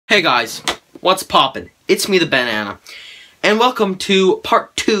Hey guys, what's poppin'? It's me, the Benana, and welcome to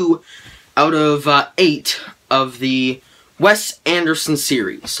part 2 out of 8 of the Wes Anderson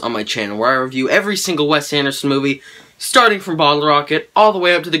series on my channel, where I review every single Wes Anderson movie, starting from Bottle Rocket all the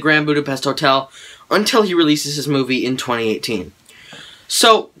way up to the Grand Budapest Hotel, until he releases his movie in 2018.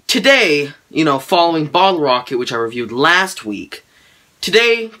 So, today, following Bottle Rocket, which I reviewed last week,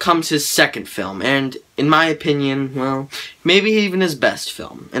 today comes his second film, and in my opinion, well, maybe even his best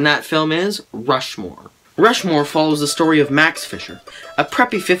film, and that film is Rushmore. Rushmore follows the story of Max Fisher, a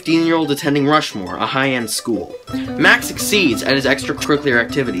preppy 15-year-old attending Rushmore, a high-end school. Max succeeds at his extracurricular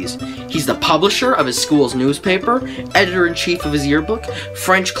activities. He's the publisher of his school's newspaper, editor-in-chief of his yearbook,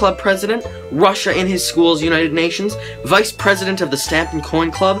 French club president, Russia in his school's United Nations, vice president of the Stamp and Coin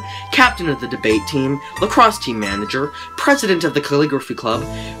Club, captain of the debate team, lacrosse team manager, president of the calligraphy club,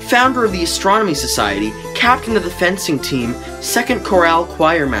 founder of the Astronomy Society, captain of the fencing team, second chorale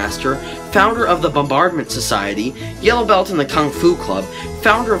choir master, founder of the Bombardment Society, yellow belt in the Kung Fu Club,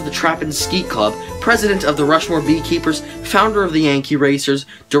 founder of the Trap and Ski Club, president of the Rushmore Beekeepers, founder of the Yankee Racers,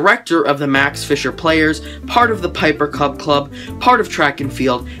 director of the Max Fisher Players, part of the Piper Cub Club, part of Track and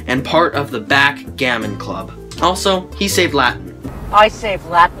Field, and part of the Backgammon Club. Also, he saved Latin. I saved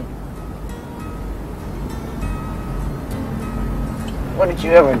Latin. What did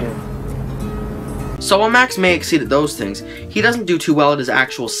you ever do? So while Max may exceed at those things, he doesn't do too well at his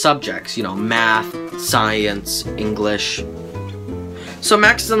actual subjects, math, science, English. So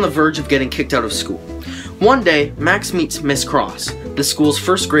Max is on the verge of getting kicked out of school. One day, Max meets Miss Cross, the school's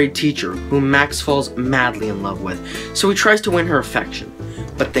first grade teacher, whom Max falls madly in love with, so he tries to win her affection.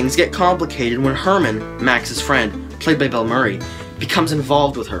 But things get complicated when Herman, Max's friend, played by Bill Murray, becomes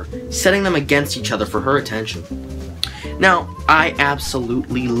involved with her, setting them against each other for her attention. Now, I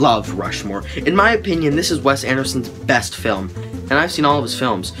absolutely love Rushmore. In my opinion, this is Wes Anderson's best film, and I've seen all of his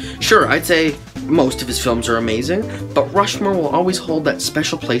films. Sure, I'd say most of his films are amazing, but Rushmore will always hold that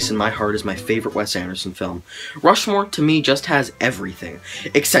special place in my heart as my favorite Wes Anderson film. Rushmore, to me, just has everything.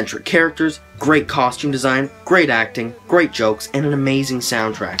 Eccentric characters, great costume design, great acting, great jokes, and an amazing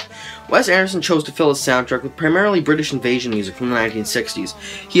soundtrack. Wes Anderson chose to fill his soundtrack with primarily British invasion music from the 1960s.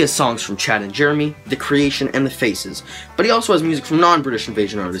 He has songs from Chad and Jeremy, The Creation, and The Faces, but he also has music from non-British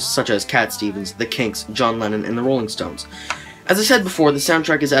invasion artists such as Cat Stevens, The Kinks, John Lennon, and the Rolling Stones. As I said before, the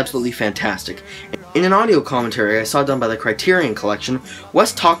soundtrack is absolutely fantastic. In an audio commentary I saw done by the Criterion Collection,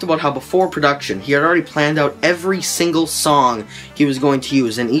 Wes talked about how before production he had already planned out every single song he was going to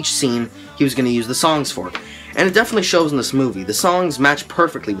use in each scene he was going to use the songs for. And it definitely shows in this movie. The songs match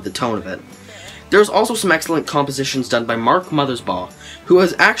perfectly with the tone of it. There's also some excellent compositions done by Mark Mothersbaugh, who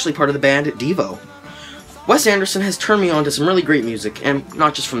was actually part of the band Devo. Wes Anderson has turned me on to some really great music, and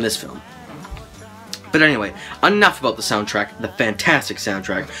not just from this film. But anyway, enough about the soundtrack, the fantastic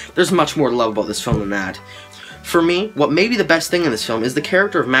soundtrack. There's much more to love about this film than that. For me, what may be the best thing in this film is the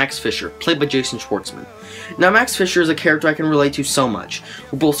character of Max Fisher, played by Jason Schwartzman. Now, Max Fisher is a character I can relate to so much.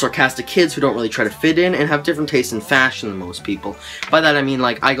 We're both sarcastic kids who don't really try to fit in and have different tastes in fashion than most people. By that I mean,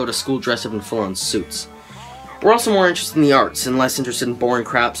 like, I go to school dressed up in full-on suits. We're also more interested in the arts and less interested in boring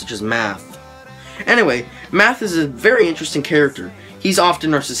crap such as math. Anyway, Math is a very interesting character. He's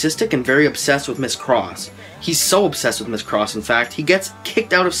often narcissistic and very obsessed with Miss Cross. He's so obsessed with Miss Cross, in fact, he gets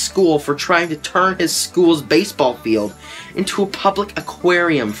kicked out of school for trying to turn his school's baseball field into a public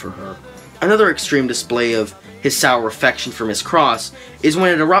aquarium for her. Another extreme display of his sour affection for Miss Cross is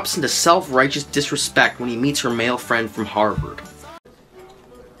when it erupts into self-righteous disrespect when he meets her male friend from Harvard.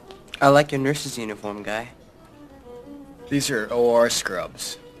 I like your nurse's uniform, guy. These are OR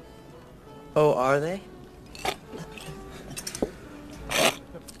scrubs. Oh, are they?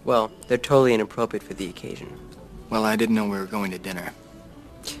 Well, they're totally inappropriate for the occasion. Well, I didn't know we were going to dinner.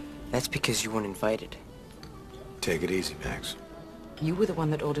 That's because you weren't invited. Take it easy, Max. You were the one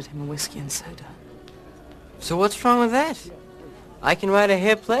that ordered him a whiskey and soda. So what's wrong with that? I can write a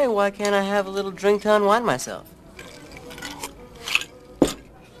hit play, why can't I have a little drink to unwind myself?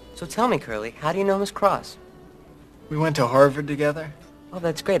 So tell me, Curly, how do you know Miss Cross? We went to Harvard together. Oh,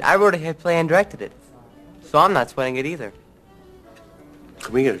 that's great. I wrote a hit play and directed it. So I'm not sweating it either.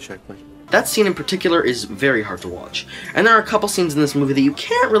 Can we get a check, please? That scene in particular is very hard to watch, and there are a couple scenes in this movie that you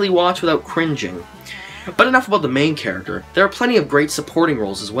can't really watch without cringing. But enough about the main character. There are plenty of great supporting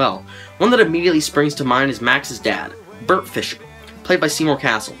roles as well. One that immediately springs to mind is Max's dad, Bert Fisher, played by Seymour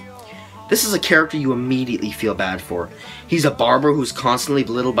Cassel. This is a character you immediately feel bad for. He's a barber who's constantly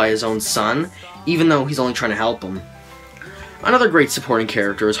belittled by his own son, even though he's only trying to help him. Another great supporting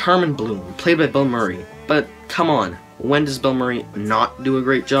character is Herman Bloom, played by Bill Murray. But come on, when does Bill Murray not do a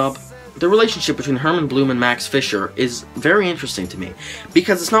great job? the relationship between Herman Bloom and Max Fisher is very interesting to me,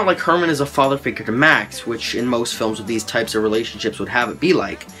 because it's not like Herman is a father figure to Max, which in most films with these types of relationships would have it be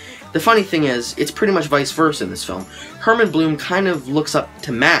like. The funny thing is, it's pretty much vice versa in this film. Herman Bloom kind of looks up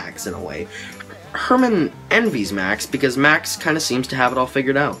to Max in a way. Herman envies Max because Max kind of seems to have it all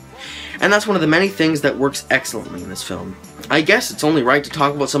figured out. And that's one of the many things that works excellently in this film. I guess it's only right to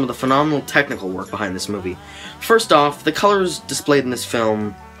talk about some of the phenomenal technical work behind this movie. First off, the colors displayed in this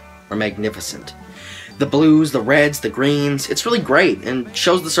film are magnificent. The blues, the reds, the greens, it's really great and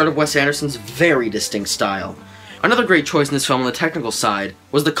shows the start of Wes Anderson's very distinct style. Another great choice in this film on the technical side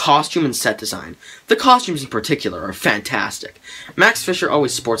was the costume and set design. The costumes in particular are fantastic. Max Fisher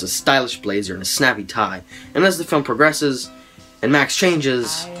always sports a stylish blazer and a snappy tie, and as the film progresses and Max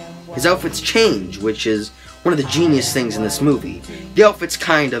changes, his outfits change, which is one of the genius things in this movie. The outfits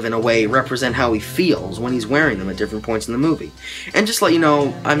kind of, in a way, represent how he feels when he's wearing them at different points in the movie. And just to let you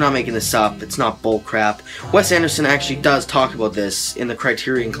know, I'm not making this up, it's not bullcrap. Wes Anderson actually does talk about this in the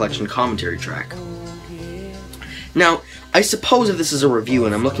Criterion Collection commentary track. Now, I suppose if this is a review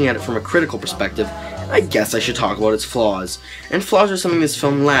and I'm looking at it from a critical perspective, I guess I should talk about its flaws. And flaws are something this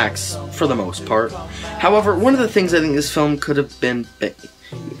film lacks, for the most part. However, one of the things I think this film could have been...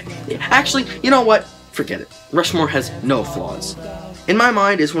 Actually, you know what? Forget it. Rushmore has no flaws. In my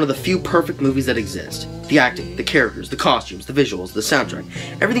mind, it's one of the few perfect movies that exist. The acting, the characters, the costumes, the visuals, the soundtrack,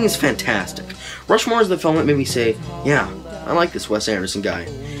 everything is fantastic. Rushmore is the film that made me say, yeah, I like this Wes Anderson guy.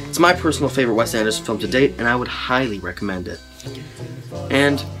 It's my personal favorite Wes Anderson film to date, and I would highly recommend it.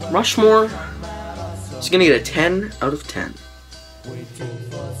 And Rushmore is going to get a 10 out of 10.